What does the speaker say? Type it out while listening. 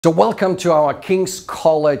So welcome to our King's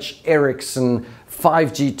College Ericsson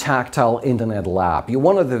 5G Tactile Internet Lab. You're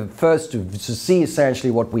one of the first to see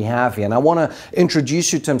essentially what we have here, and I want to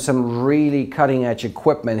introduce you to some really cutting-edge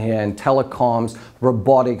equipment here in telecoms,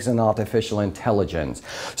 robotics and artificial intelligence.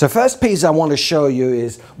 So first piece I want to show you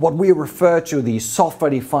is what we refer to the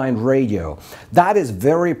software-defined radio. That is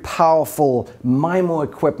very powerful MIMO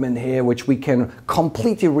equipment here which we can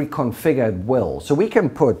completely reconfigure at will. So we can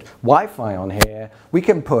put Wi-Fi on here, we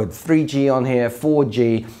can put 3G on here,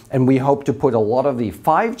 4G, and we hope to put a lot of the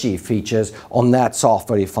 5G features on that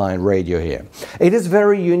software-defined radio here. It is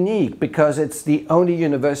very unique because it's the only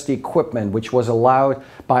university equipment which was allowed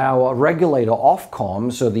by our regulator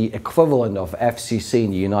Ofcom, so the equivalent of FCC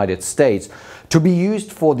in the United States, to be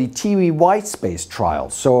used for the TV white space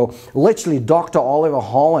trials. So literally Dr. Oliver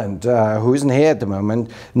Holland, who isn't here at the moment,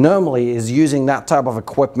 normally is using that type of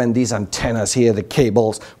equipment, these antennas here, the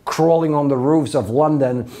cables, crawling on the roofs of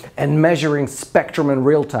London and measuring spectrum in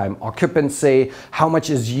real time, occupancy, how much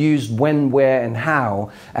is used, when, where and how.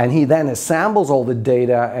 And he then assembles all the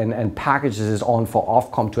data and packages it on for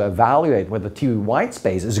Ofcom to evaluate whether TV white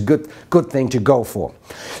space is a good thing to go for.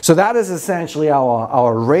 So that is essentially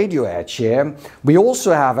our radio edge here. We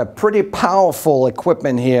also have a pretty powerful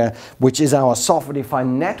equipment here, which is our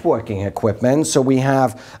software-defined networking equipment. So we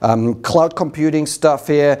have cloud computing stuff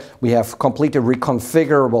here. We have completely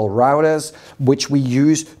reconfigurable routers, which we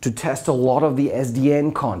use to test a lot of the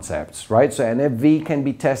SDN concepts, right? So NFV can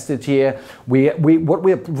be tested here. What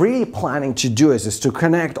we're really planning to do is to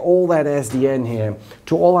connect all that SDN here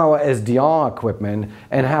to all our SDR equipment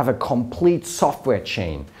and have a complete software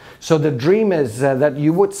chain. So the dream is that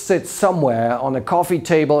you would sit somewhere on a coffee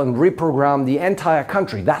table and reprogram the entire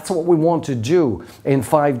country. That's what we want to do in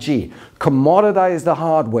 5G. Commoditize the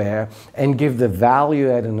hardware and give the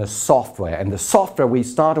value add in the software. And the software, we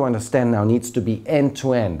start to understand now, needs to be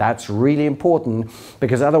end-to-end. That's really important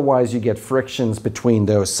because otherwise you get frictions between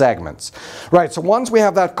those segments. Right, so once we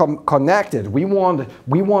have that connected, we want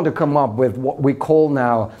to come up with what we call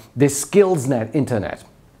now the SkillsNet Internet.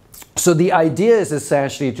 So the idea is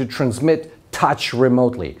essentially to transmit touch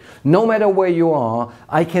remotely. No matter where you are,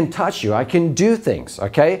 I can touch you, I can do things,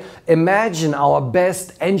 okay? Imagine our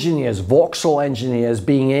best engineers, Vauxhall engineers,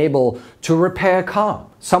 being able to repair a car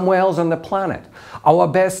somewhere else on the planet. Our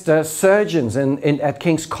best surgeons at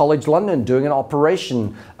King's College London doing an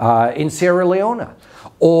operation in Sierra Leone.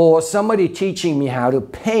 Or somebody teaching me how to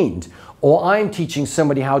paint. Or I'm teaching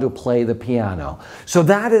somebody how to play the piano. So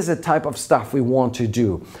that is the type of stuff we want to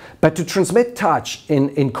do. But to transmit touch,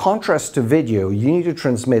 in contrast to video, you need to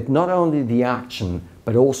transmit not only the action,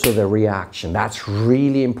 but also the reaction. That's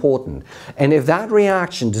really important. And if that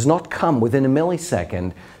reaction does not come within a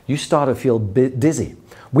millisecond, you start to feel dizzy.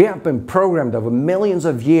 We have been programmed over millions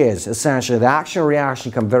of years, essentially, the action and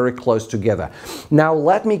reaction come very close together. Now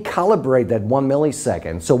let me calibrate that 1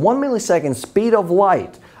 millisecond. So 1 millisecond speed of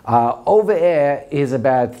light over air is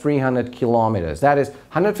about 300 kilometers. That is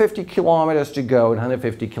 150 kilometers to go and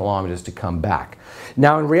 150 kilometers to come back.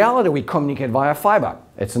 Now in reality we communicate via fiber.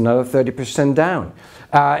 It's another 30% down.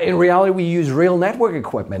 In reality we use real network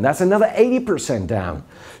equipment. That's another 80% down.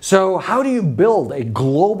 So how do you build a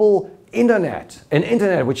global internet, an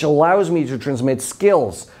internet which allows me to transmit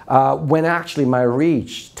skills when actually my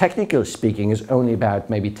reach, technically speaking, is only about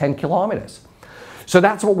maybe 10 kilometers? So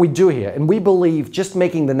that's what we do here, and we believe just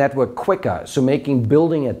making the network quicker, so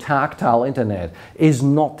building a tactile internet is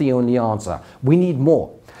not the only answer. We need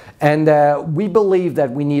more. And we believe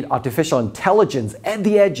that we need artificial intelligence at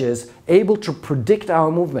the edges able to predict our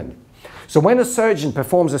movement. So when a surgeon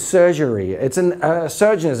performs a surgery, a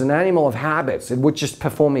surgeon is an animal of habits. It would just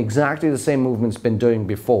perform exactly the same movements been doing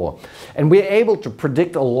before. And we're able to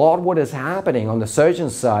predict a lot what is happening on the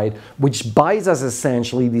surgeon's side, which buys us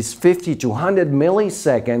essentially these 50 to 100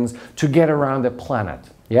 milliseconds to get around the planet.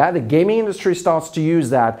 Yeah, the gaming industry starts to use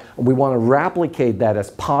that, and we want to replicate that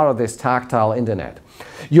as part of this tactile internet.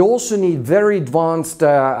 You also need very advanced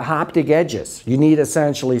haptic edges. You need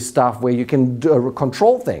essentially stuff where you can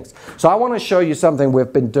control things. So I want to show you something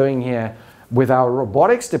we've been doing here with our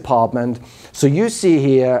robotics department. So you see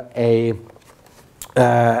here a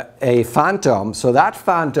phantom. So that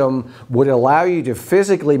phantom would allow you to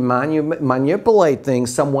physically manipulate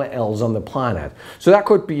things somewhere else on the planet. So that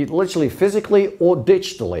could be literally physically or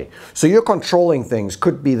digitally. So you're controlling things.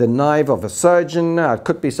 Could be the knife of a surgeon,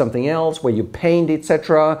 could be something else where you paint,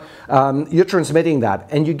 etc. You're transmitting that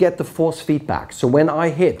and you get the force feedback. So when I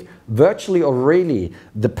hit virtually or really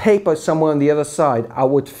the paper somewhere on the other side, I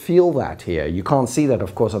would feel that here. You can't see that,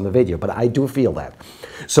 of course, on the video, but I do feel that.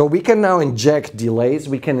 So we can now inject delay delays,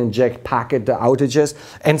 we can inject packet outages,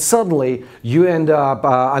 and suddenly you end up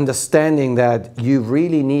understanding that you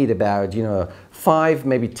really need about 5,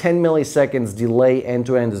 maybe 10 milliseconds delay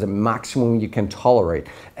end-to-end is the maximum you can tolerate.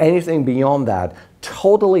 Anything beyond that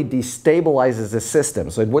totally destabilizes the system.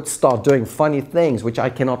 So it would start doing funny things which I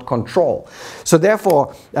cannot control. So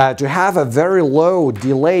therefore, to have a very low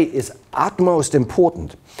delay is utmost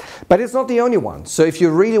important. But it's not the only one. So if you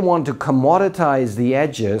really want to commoditize the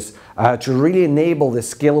edges, to really enable the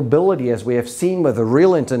scalability as we have seen with the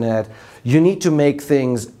real internet, you need to make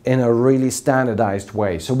things in a really standardized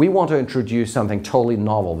way. So we want to introduce something totally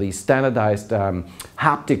novel, these standardized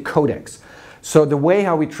haptic codecs. So the way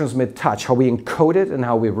how we transmit touch, how we encode it and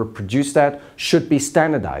how we reproduce that should be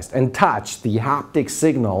standardized. And touch, the haptic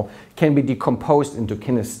signal, can be decomposed into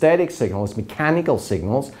kinesthetic signals, mechanical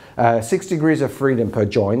signals, 6 degrees of freedom per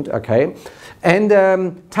joint, okay? And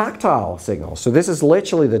tactile signals. So this is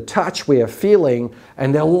literally the touch we are feeling,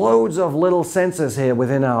 and there are loads of little sensors here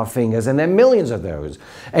within our fingers, and there are millions of those.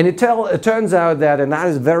 And it turns out that, and that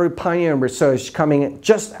is very pioneering research coming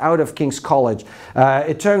just out of King's College,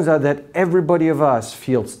 it turns out that everybody of us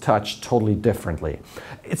feels touch totally differently.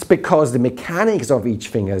 It's because the mechanics of each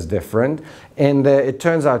finger is different, and it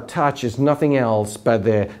turns out touch is nothing else but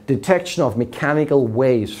the detection of mechanical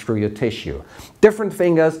waves through your tissue. Different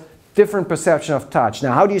fingers, different perception of touch.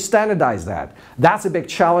 Now, how do you standardize that? That's a big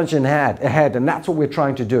challenge ahead, and that's what we're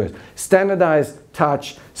trying to do. Is standardize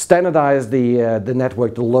touch, standardize the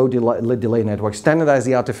network, the low delay network, standardize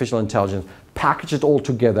the artificial intelligence, package it all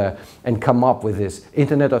together, and come up with this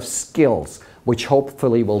Internet of Skills, which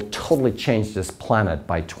hopefully will totally change this planet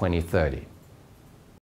by 2030.